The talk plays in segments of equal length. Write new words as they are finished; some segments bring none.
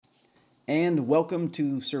And welcome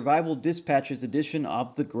to Survival Dispatch's edition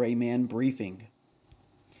of the Grayman Briefing.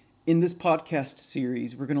 In this podcast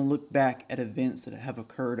series, we're going to look back at events that have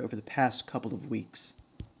occurred over the past couple of weeks.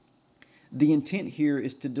 The intent here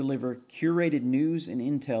is to deliver curated news and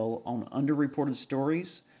intel on underreported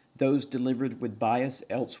stories, those delivered with bias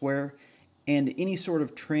elsewhere, and any sort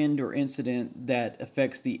of trend or incident that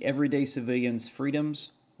affects the everyday civilian's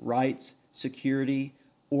freedoms, rights, security,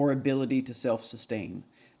 or ability to self-sustain.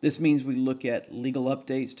 This means we look at legal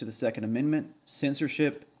updates to the Second Amendment,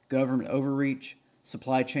 censorship, government overreach,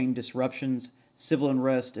 supply chain disruptions, civil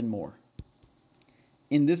unrest, and more.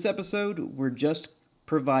 In this episode, we're just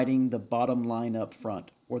providing the bottom line up front,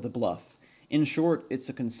 or the bluff. In short, it's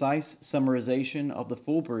a concise summarization of the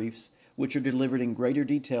full briefs, which are delivered in greater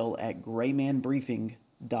detail at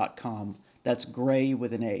graymanbriefing.com. That's gray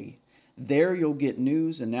with an A. There you'll get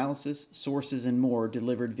news, analysis, sources, and more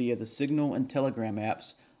delivered via the Signal and Telegram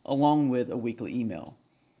apps, along with a weekly email.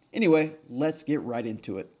 Anyway, let's get right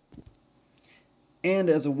into it. And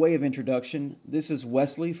as a way of introduction, this is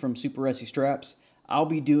Wesley from Super SE Straps. I'll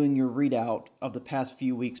be doing your readout of the past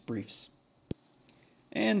few weeks' briefs.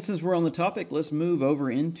 And since we're on the topic, let's move over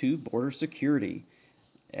into border security.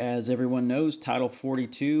 As everyone knows, Title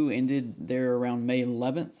 42 ended there around May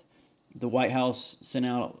 11th. The White House sent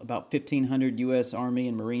out about 1,500 U.S. Army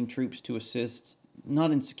and Marine troops to assist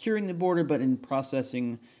not in securing the border, but in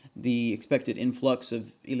processing the expected influx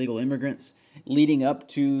of illegal immigrants. Leading up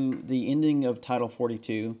to the ending of Title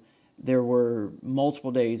 42, there were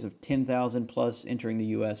multiple days of 10,000 plus entering the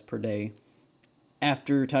U.S. per day.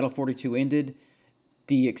 After Title 42 ended,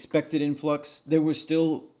 the expected influx, there was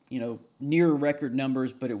still, near record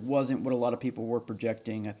numbers, but it wasn't what a lot of people were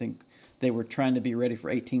projecting. I think they were trying to be ready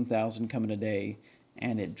for 18,000 coming a day,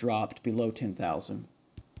 and it dropped below 10,000.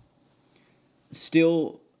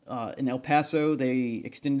 Still, in El Paso, they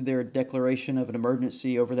extended their declaration of an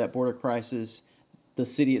emergency over that border crisis. The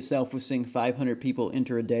city itself was seeing 500 people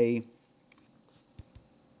enter a day.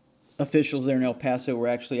 Officials there in El Paso were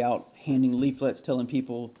actually out handing leaflets telling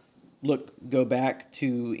people, look, go back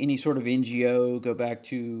to any sort of NGO, go back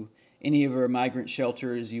to any of our migrant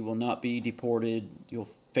shelters. You will not be deported. You'll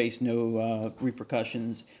face no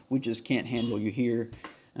repercussions. We just can't handle you here.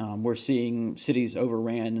 We're seeing cities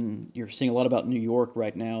overran, and you're seeing a lot about New York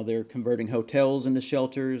right now. They're converting hotels into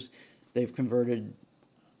shelters. They've converted,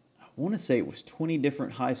 I want to say it was 20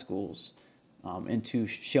 different high schools into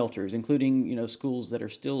shelters, including, schools that are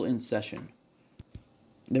still in session.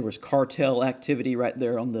 There was cartel activity right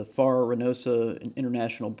there on the far Reynosa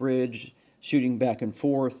International Bridge, shooting back and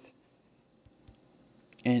forth.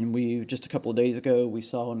 And just a couple of days ago, we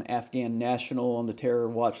saw an Afghan national on the terror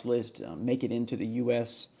watch list make it into the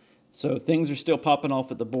U.S. So things are still popping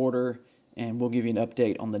off at the border, and we'll give you an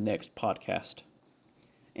update on the next podcast.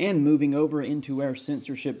 And moving over into our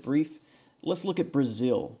censorship brief, let's look at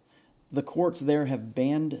Brazil. The courts there have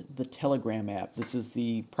banned the Telegram app. This is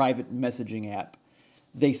the private messaging app.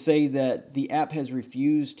 They say that the app has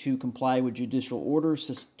refused to comply with judicial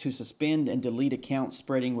orders to suspend and delete accounts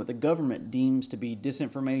spreading what the government deems to be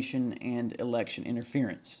disinformation and election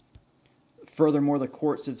interference. Furthermore, the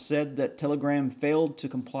courts have said that Telegram failed to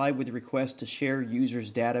comply with requests to share users'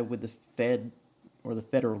 data with the Fed or the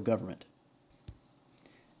federal government.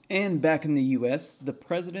 And back in the U.S., the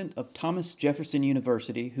president of Thomas Jefferson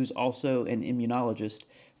University, who's also an immunologist,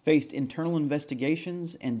 faced internal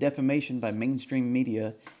investigations and defamation by mainstream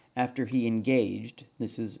media after he engaged,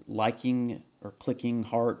 this is liking or clicking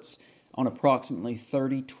hearts, on approximately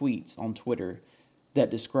 30 tweets on Twitter that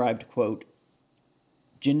described, quote,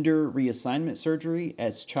 gender reassignment surgery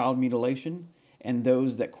as child mutilation, and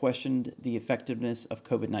those that questioned the effectiveness of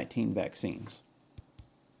COVID-19 vaccines.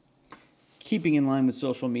 Keeping in line with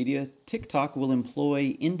social media, TikTok will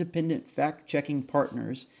employ independent fact-checking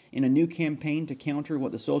partners in a new campaign to counter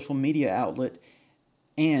what the social media outlet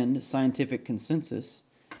and scientific consensus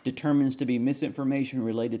determines to be misinformation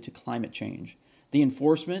related to climate change. The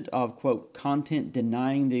enforcement of, quote, content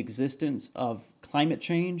denying the existence of climate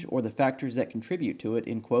change or the factors that contribute to it,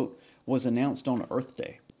 end quote, was announced on Earth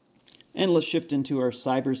Day. And let's shift into our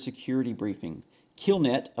cybersecurity briefing.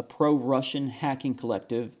 Killnet, a pro-Russian hacking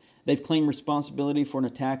collective, they've claimed responsibility for an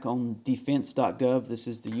attack on defense.gov. This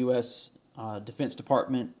is the U.S. Defense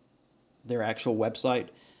Department, their actual website.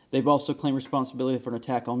 They've also claimed responsibility for an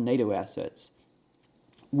attack on NATO assets.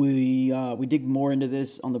 We dig more into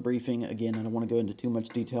this on the briefing. Again, I don't want to go into too much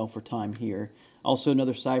detail for time here. Also,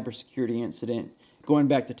 another cybersecurity incident going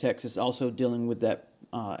back to Texas, also dealing with that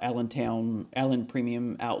Allen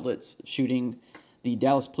Premium Outlets shooting. The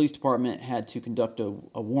Dallas Police Department had to conduct a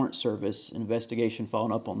warrant service investigation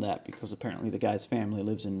following up on that because apparently the guy's family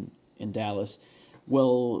lives in in Dallas.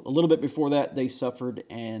 Well, a little bit before that, they suffered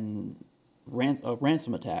a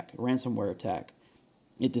ransomware attack.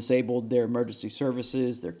 It disabled their emergency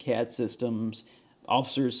services, their CAD systems.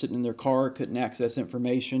 Officers sitting in their car couldn't access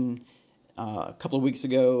information. A couple of weeks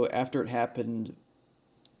ago, after it happened,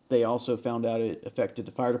 they also found out it affected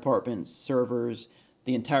the fire department's servers,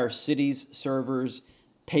 the entire city's servers.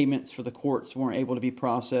 Payments for the courts weren't able to be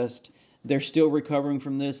processed. They're still recovering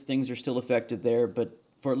from this. Things are still affected there, but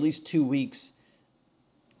for at least 2 weeks,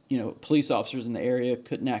 police officers in the area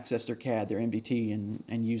couldn't access their CAD, their MDT,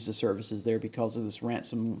 and use the services there because of this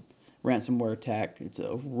ransomware attack. It's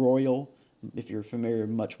a royal, if you're familiar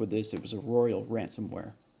much with this, it was a royal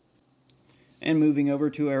ransomware. And moving over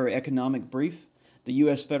to our economic brief, the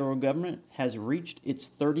U.S. federal government has reached its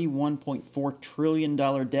 $31.4 trillion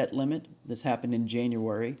debt limit. This happened in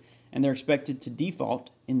January, and they're expected to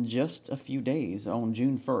default in just a few days on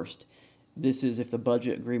June 1st. This is if the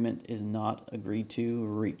budget agreement is not agreed to or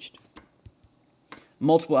reached.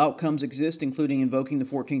 Multiple outcomes exist, including invoking the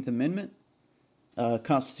 14th Amendment, a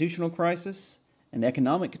constitutional crisis, an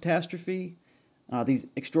economic catastrophe. These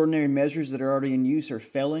extraordinary measures that are already in use are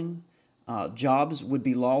failing. Jobs would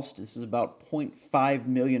be lost. This is about 0.5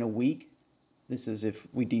 million a week. This is if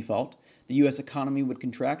we default. The U.S. economy would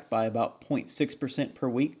contract by about 0.6% per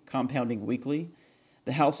week, compounding weekly.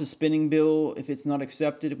 The House's spending bill, if it's not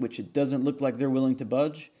accepted, which it doesn't look like they're willing to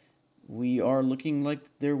budge, we are looking like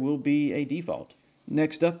there will be a default.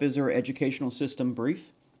 Next up is our educational system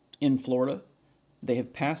brief. In Florida, they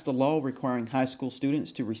have passed a law requiring high school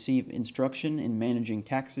students to receive instruction in managing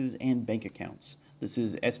taxes and bank accounts. This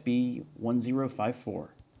is SB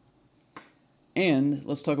 1054. And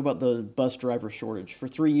let's talk about the bus driver shortage. For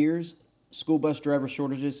 3 years, school bus driver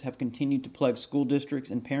shortages have continued to plague school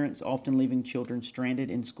districts and parents, often leaving children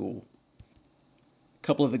stranded in school. A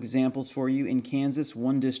couple of examples for you. In Kansas,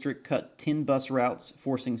 one district cut 10 bus routes,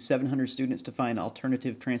 forcing 700 students to find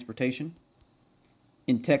alternative transportation.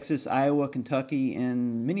 In Texas, Iowa, Kentucky,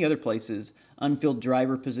 and many other places, unfilled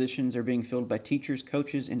driver positions are being filled by teachers,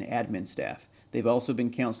 coaches, and admin staff. They've also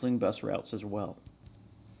been canceling bus routes as well.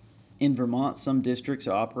 In Vermont, some districts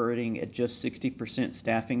are operating at just 60%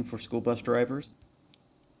 staffing for school bus drivers.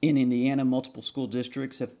 In Indiana, multiple school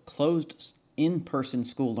districts have closed in-person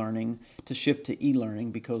school learning to shift to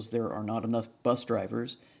e-learning because there are not enough bus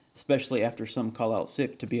drivers, especially after some call out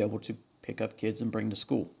sick to be able to pick up kids and bring to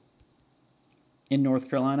school. In North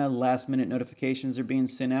Carolina, last-minute notifications are being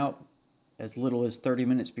sent out as little as 30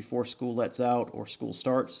 minutes before school lets out or school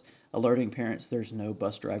starts, alerting parents there's no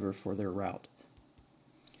bus driver for their route.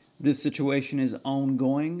 This situation is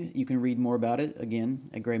ongoing. You can read more about it, again,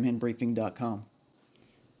 at graymanbriefing.com.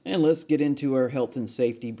 And let's get into our health and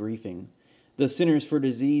safety briefing. The Centers for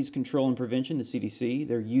Disease Control and Prevention, the CDC,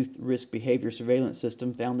 their youth risk behavior surveillance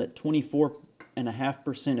system found that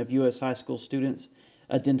 24.5% of U.S. high school students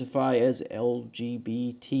identify as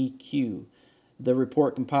LGBTQ. The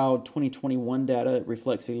report compiled 2021 data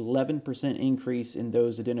reflects an 11% increase in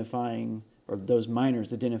those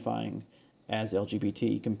minors identifying as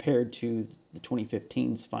LGBT compared to the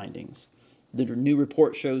 2015's findings. The new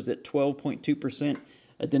report shows that 12.2%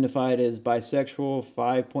 identified as bisexual,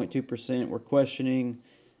 5.2% were questioning.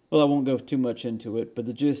 Well, I won't go too much into it, but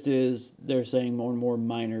the gist is they're saying more and more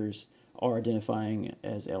minors are identifying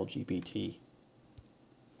as LGBT.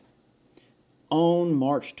 On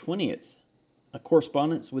March 20th, a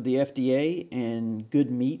correspondence with the FDA and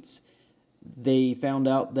Good Meats, they found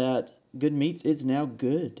out that Good Meats is now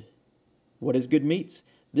good. What is Good Meats?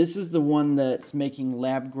 This is the one that's making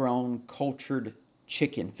lab-grown cultured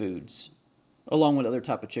chicken foods, along with other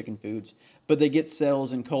type of chicken foods. But they get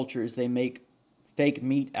cells and cultures. They make fake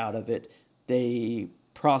meat out of it. They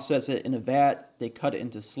process it in a vat. They cut it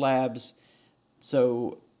into slabs.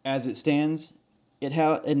 So as it stands, it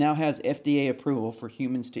now has FDA approval for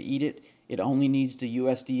humans to eat it. It only needs the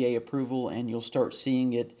USDA approval, and you'll start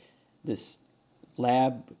seeing it, this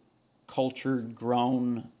lab-cultured,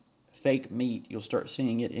 grown, fake meat. You'll start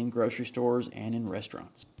seeing it in grocery stores and in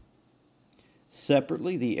restaurants.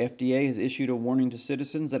 Separately, the FDA has issued a warning to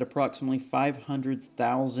citizens that approximately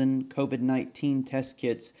 500,000 COVID-19 test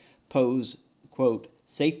kits pose, quote,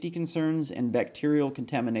 safety concerns and bacterial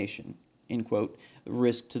contamination, end quote,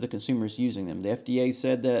 risk to the consumers using them. The FDA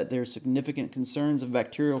said that there are significant concerns of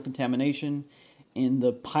bacterial contamination in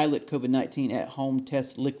the pilot COVID-19 at-home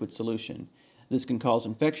test liquid solution. This can cause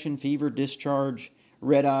infection, fever, discharge,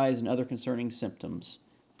 red eyes, and other concerning symptoms,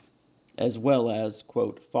 as well as,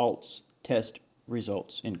 quote, false test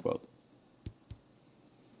results, end quote.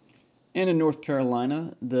 And in North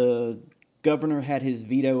Carolina, the governor had his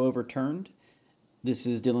veto overturned. This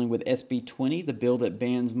is dealing with SB 20, the bill that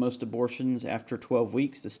bans most abortions after 12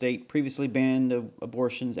 weeks. The state previously banned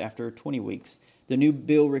abortions after 20 weeks. The new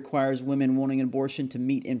bill requires women wanting an abortion to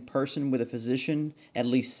meet in person with a physician at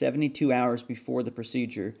least 72 hours before the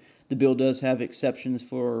procedure. The bill does have exceptions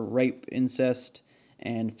for rape, incest,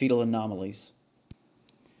 and fetal anomalies.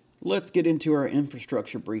 Let's get into our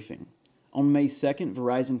infrastructure briefing. On May 2nd,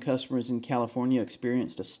 Verizon customers in California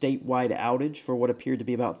experienced a statewide outage for what appeared to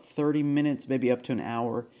be about 30 minutes, maybe up to an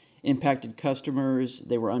hour. Impacted customers,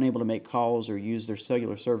 they were unable to make calls or use their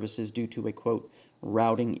cellular services due to a, quote,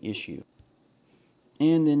 routing issue.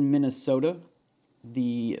 And in Minnesota,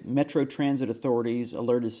 the Metro Transit authorities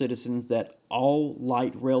alerted citizens that all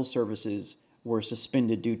light rail services were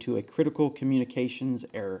suspended due to a critical communications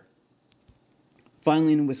error.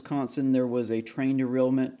 Finally, in Wisconsin, there was a train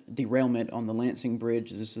derailment on the Lansing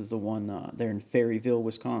Bridge. This is the one there in Ferryville,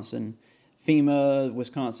 Wisconsin. FEMA,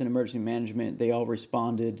 Wisconsin Emergency Management, they all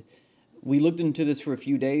responded. We looked into this for a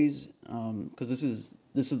few days because this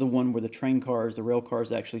is the one where the rail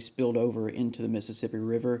cars actually spilled over into the Mississippi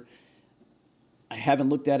River. I haven't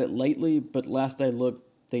looked at it lately, but last I looked,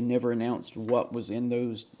 they never announced what was in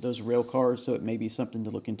those rail cars, so it may be something to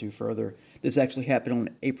look into further. This actually happened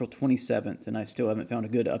on April 27th, and I still haven't found a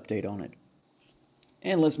good update on it.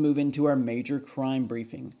 And let's move into our major crime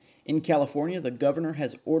briefing. In California, the governor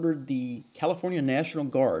has ordered the California National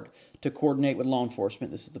Guard to coordinate with law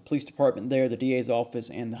enforcement. This is the police department there, the DA's office,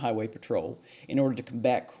 and the highway patrol in order to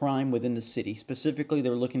combat crime within the city. Specifically,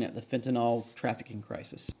 they're looking at the fentanyl trafficking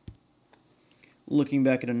crisis. Looking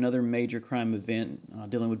back at another major crime event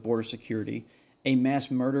dealing with border security, a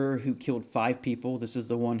mass murderer who killed 5 people. This is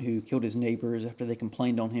the one who killed his neighbors after they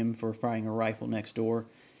complained on him for firing a rifle next door.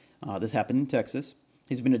 This happened in Texas.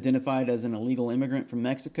 He's been identified as an illegal immigrant from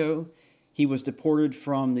Mexico. He was deported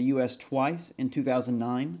from the U.S. twice in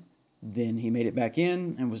 2009. Then he made it back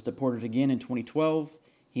in and was deported again in 2012.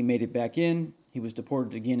 He made it back in. He was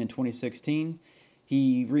deported again in 2016.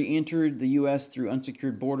 He re-entered the U.S. through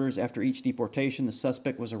unsecured borders. After each deportation, the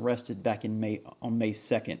suspect was arrested back on May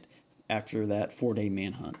 2nd after that 4-day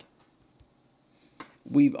manhunt.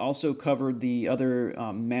 We've also covered the other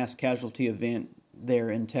mass casualty event there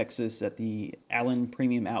in Texas at the Allen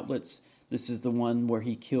Premium Outlets. This is the one where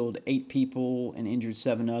he killed 8 people and injured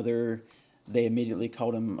 7 other. They immediately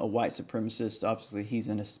called him a white supremacist. Obviously, he's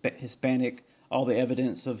an Hispanic. All the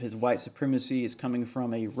evidence of his white supremacy is coming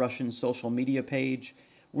from a Russian social media page.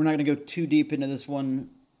 We're not going to go too deep into this one.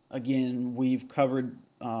 Again, we've covered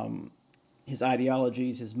his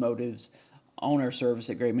ideologies, his motives on our service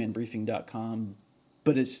at graymanbriefing.com,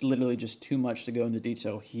 but it's literally just too much to go into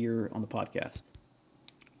detail here on the podcast.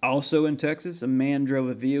 Also in Texas, a man drove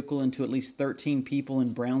a vehicle into at least 13 people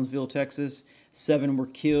in Brownsville, Texas. 7 were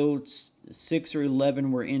killed, 6 or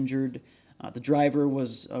 11 were injured. The driver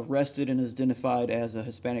was arrested and is identified as a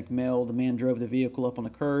Hispanic male. The man drove the vehicle up on the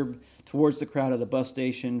curb towards the crowd at a bus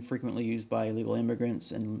station, frequently used by illegal immigrants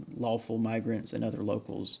and lawful migrants and other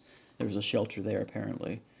locals. There was a shelter there,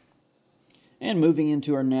 apparently. And moving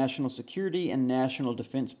into our national security and national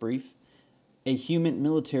defense brief, a human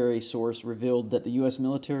military source revealed that the U.S.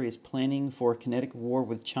 military is planning for a kinetic war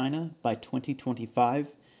with China by 2025.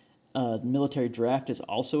 Military draft is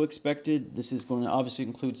also expected. This is going to obviously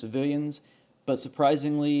include civilians, but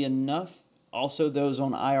surprisingly enough, also those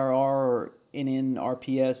on IRR or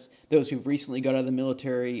NNRPS, those who've recently got out of the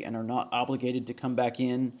military and are not obligated to come back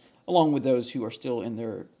in, along with those who are still in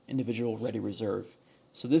their individual ready reserve.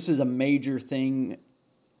 So this is a major thing,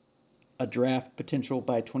 a draft potential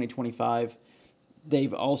by 2025.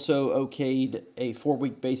 They've also okayed a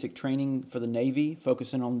 4-week basic training for the Navy,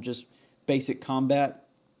 focusing on just basic combat.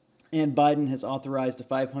 And Biden has authorized a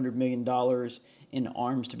 $500 million in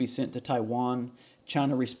arms to be sent to Taiwan.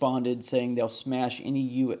 China responded saying they'll smash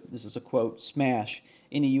any this is a quote, smash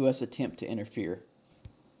any U.S. attempt to interfere.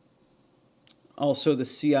 Also, the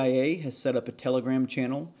CIA has set up a Telegram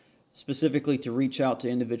channel specifically to reach out to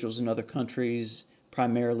individuals in other countries,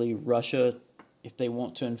 primarily Russia, if they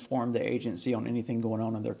want to inform the agency on anything going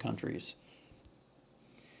on in their countries.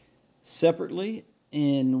 Separately,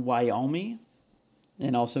 in Wyoming,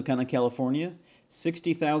 and also kind of California,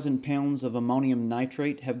 60,000 pounds of ammonium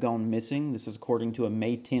nitrate have gone missing. This is according to a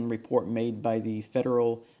May 10 report made by the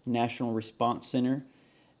Federal National Response Center.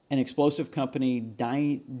 An explosive company,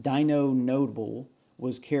 Dino Notable,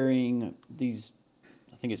 was carrying these,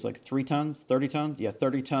 I think it's like 30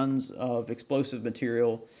 tons of explosive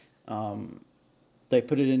material. They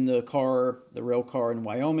put it in the rail car in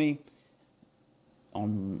Wyoming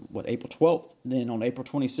on, April 12th. Then on April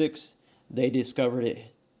 26th, they discovered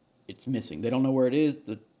it's missing. They don't know where it is.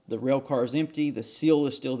 The rail car is empty. The seal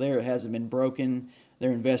is still there. It hasn't been broken.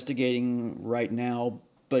 They're investigating right now.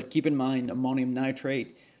 But keep in mind, ammonium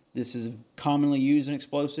nitrate, this is commonly used in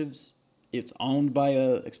explosives. It's owned by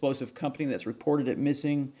an explosive company that's reported it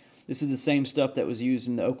missing. This is the same stuff that was used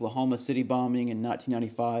in the Oklahoma City bombing in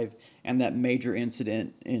 1995 and that major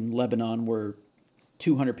incident in Lebanon where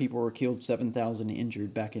 200 people were killed, 7,000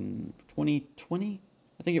 injured back in 2020,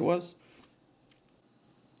 I think it was.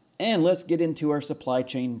 And let's get into our supply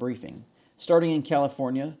chain briefing. Starting in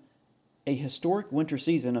California, a historic winter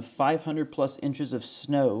season of 500 plus inches of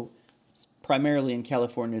snow, primarily in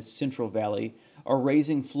California's Central Valley, are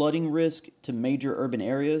raising flooding risk to major urban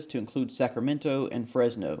areas to include Sacramento and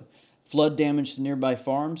Fresno. Flood damage to nearby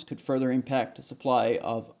farms could further impact the supply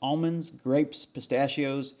of almonds, grapes,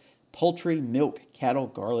 pistachios, poultry, milk, cattle,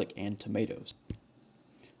 garlic, and tomatoes.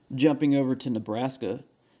 Jumping over to Nebraska,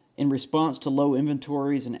 in response to low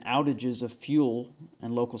inventories and outages of fuel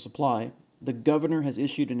and local supply, the governor has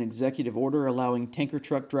issued an executive order allowing tanker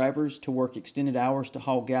truck drivers to work extended hours to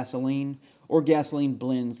haul gasoline or gasoline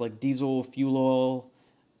blends like diesel, fuel oil,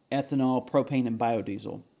 ethanol, propane, and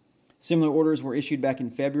biodiesel. Similar orders were issued back in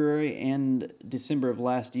February and December of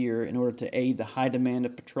last year in order to aid the high demand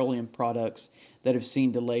of petroleum products that have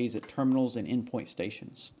seen delays at terminals and endpoint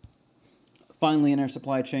stations. Finally, in our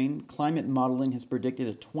supply chain, climate modeling has predicted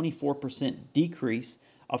a 24% decrease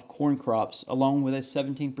of corn crops, along with a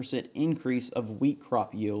 17% increase of wheat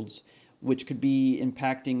crop yields, which could be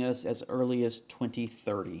impacting us as early as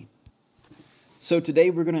 2030. So today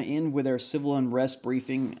we're going to end with our civil unrest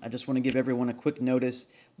briefing. I just want to give everyone a quick notice.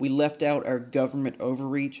 We left out our government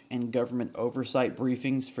overreach and government oversight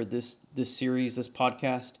briefings for this series, this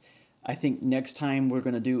podcast. I think next time we're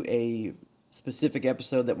going to do a specific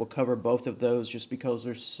episode that will cover both of those just because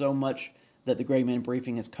there's so much that the Grayman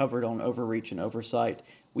Briefing has covered on overreach and oversight.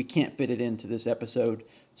 We can't fit it into this episode.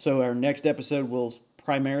 So our next episode will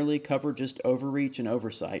primarily cover just overreach and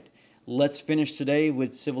oversight. Let's finish today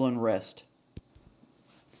with civil unrest.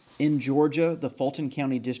 In Georgia, the Fulton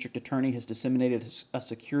County District Attorney has disseminated a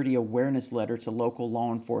security awareness letter to local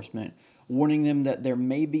law enforcement, warning them that there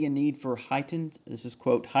may be a need for heightened, this is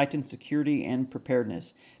quote, heightened security and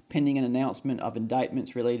preparedness, pending an announcement of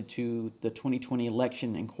indictments related to the 2020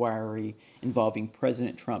 election inquiry involving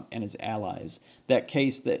President Trump and his allies. That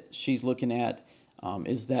case that she's looking at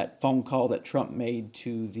is that phone call that Trump made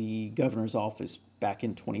to the governor's office back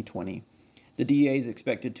in 2020. The DA is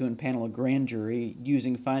expected to impanel a grand jury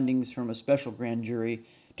using findings from a special grand jury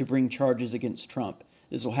to bring charges against Trump.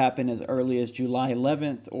 This will happen as early as July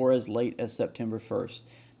 11th or as late as September 1st.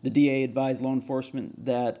 The DA advised law enforcement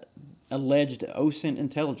that alleged OSINT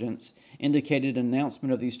intelligence indicated an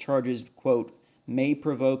announcement of these charges, quote, may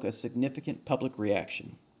provoke a significant public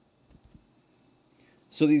reaction.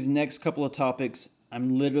 So these next couple of topics,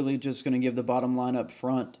 I'm literally just going to give the bottom line up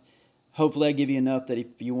front. Hopefully I give you enough that if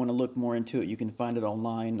you want to look more into it, you can find it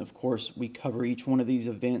online. Of course, we cover each one of these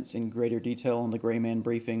events in greater detail on the Grayman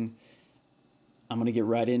Briefing. I'm going to get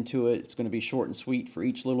right into it. It's going to be short and sweet for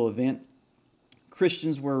each little event.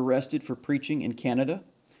 Christians were arrested for preaching in Canada.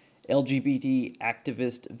 LGBT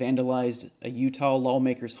activist vandalized a Utah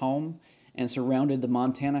lawmaker's home and surrounded the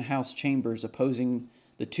Montana House chambers opposing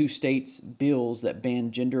the two states' bills that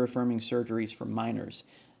ban gender-affirming surgeries for minors.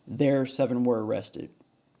 There, 7 were arrested.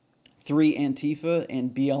 3 Antifa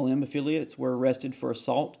and BLM affiliates were arrested for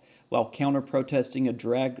assault while counter-protesting a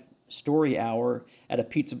drag story hour at a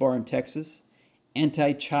pizza bar in Texas.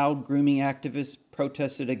 Anti-child grooming activists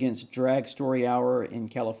protested against drag story hour in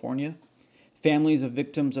California. Families of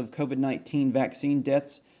victims of COVID-19 vaccine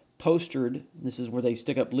deaths postered, this is where they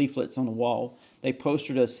stick up leaflets on the wall, they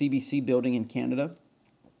postered a CBC building in Canada.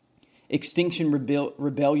 Extinction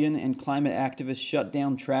Rebellion and climate activists shut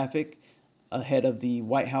down traffic ahead of the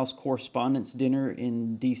White House Correspondents' Dinner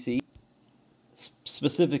in D.C.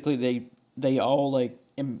 Specifically, they all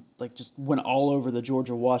just went all over the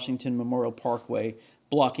Georgia-Washington Memorial Parkway,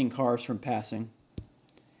 blocking cars from passing.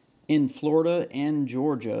 In Florida and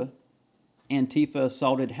Georgia, Antifa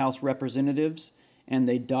assaulted House representatives, and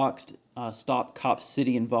they doxed Stop Cop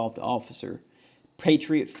City-involved officer.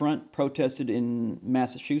 Patriot Front protested in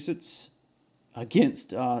Massachusetts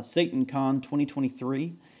against SatanCon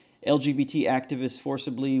 2023. LGBT activists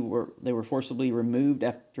were forcibly removed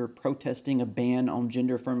after protesting a ban on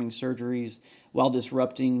gender-affirming surgeries while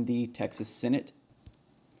disrupting the Texas Senate.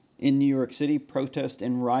 In New York City, protests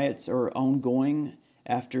and riots are ongoing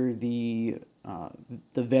after the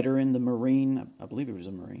veteran, the Marine, I believe it was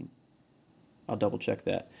a Marine. I'll double check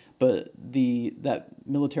that. But that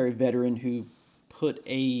military veteran who put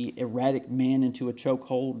a erratic man into a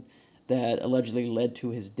chokehold that allegedly led to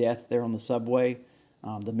his death there on the subway.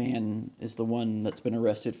 The man is the one that's been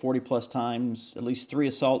arrested 40 plus times, at least 3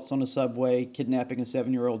 assaults on a subway, kidnapping a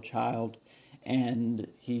 7-year-old child, and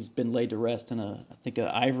he's been laid to rest in I think,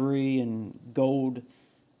 a ivory and gold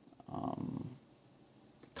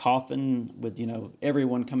coffin with,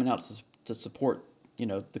 everyone coming out to support,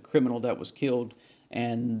 the criminal that was killed.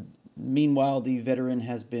 And meanwhile, the veteran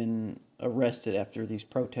has been arrested after these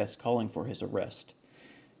protests calling for his arrest.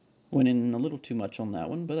 Went in a little too much on that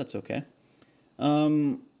one, but that's okay.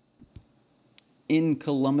 In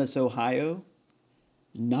Columbus, Ohio,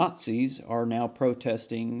 Nazis are now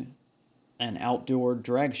protesting an outdoor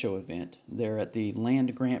drag show event. They're at the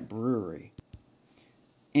Land Grant Brewery.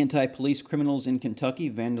 Anti-police criminals in Kentucky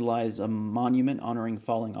vandalize a monument honoring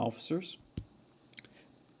fallen officers.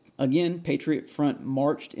 Again, Patriot Front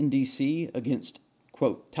marched in D.C. against,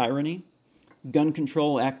 quote, tyranny. Gun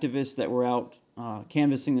control activists that were out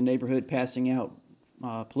canvassing the neighborhood, passing out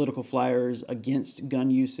political flyers against gun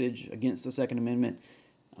usage, against the Second Amendment.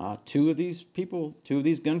 Two of these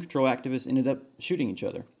gun control activists ended up shooting each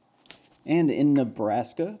other. And in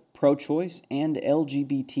Nebraska, pro-choice and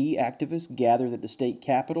LGBT activists gathered at the state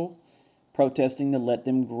capitol protesting the Let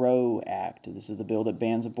Them Grow Act. This is the bill that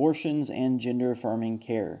bans abortions and gender-affirming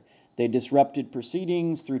care. They disrupted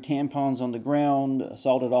proceedings, threw tampons on the ground,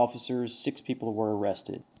 assaulted officers. 6 people were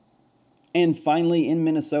arrested. And finally, in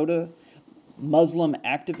Minnesota, Muslim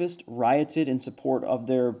activists rioted in support of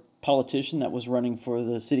their politician that was running for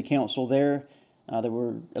the city council there. There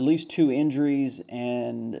were at least 2 injuries,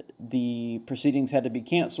 and the proceedings had to be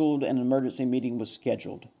canceled, and an emergency meeting was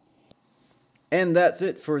scheduled. And that's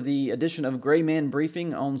it for the edition of Grayman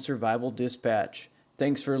Briefing on Survival Dispatch.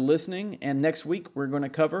 Thanks for listening, and next week we're going to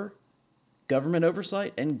cover government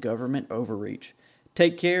oversight and government overreach.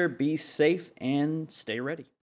 Take care, be safe, and stay ready.